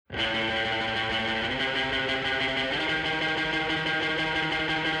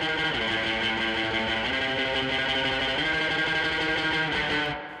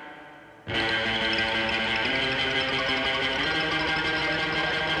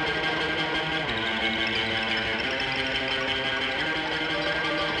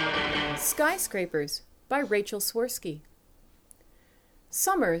Skyscrapers by Rachel Swirsky.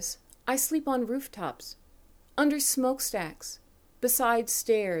 Summers, I sleep on rooftops, under smokestacks, beside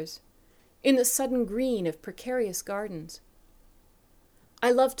stairs, in the sudden green of precarious gardens.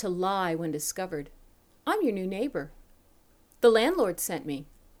 I love to lie when discovered. I'm your new neighbor. The landlord sent me.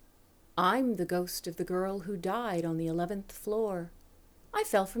 I'm the ghost of the girl who died on the 11th floor. I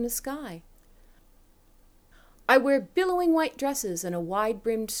fell from the sky. I wear billowing white dresses and a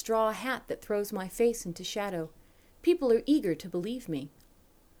wide-brimmed straw hat that throws my face into shadow. People are eager to believe me.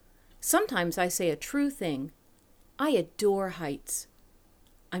 Sometimes I say a true thing. I adore heights.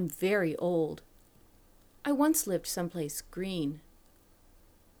 I'm very old. I once lived someplace green.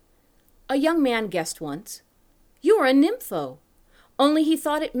 A young man guessed once, "You're a nympho," only he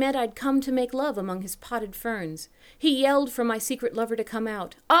thought it meant I'd come to make love among his potted ferns. He yelled for my secret lover to come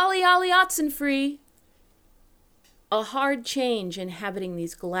out. "Ollie, Ollie, Oxenfree!" A hard change inhabiting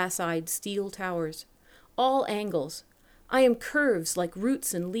these glass-eyed steel towers. All angles. I am curves like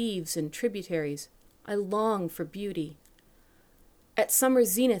roots and leaves and tributaries. I long for beauty. At summer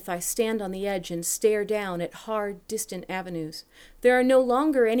zenith I stand on the edge and stare down at hard, distant avenues. There are no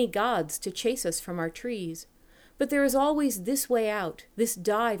longer any gods to chase us from our trees. But there is always this way out, this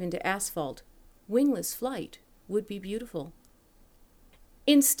dive into asphalt. Wingless flight would be beautiful.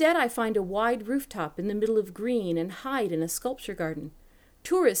 Instead, I find a wide rooftop in the middle of green and hide in a sculpture garden.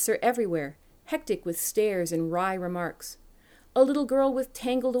 Tourists are everywhere, hectic with stares and wry remarks. A little girl with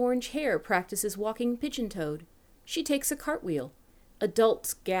tangled orange hair practices walking pigeon-toed. She takes a cartwheel.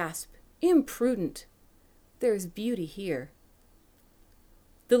 Adults gasp, "Imprudent!" There is beauty here.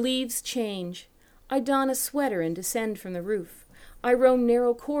 The leaves change. I don a sweater and descend from the roof. I roam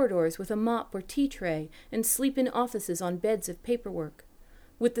narrow corridors with a mop or tea tray and sleep in offices on beds of paperwork.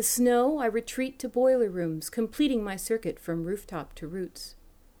 With the snow, I retreat to boiler rooms, completing my circuit from rooftop to roots.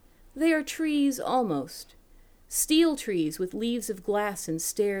 They are trees almost. Steel trees with leaves of glass and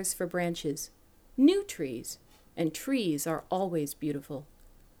stairs for branches. New trees, and trees are always beautiful.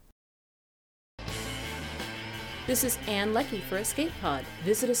 This is Ann Leckie for Escape Pod.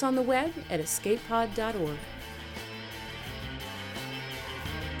 Visit us on the web at escapepod.org.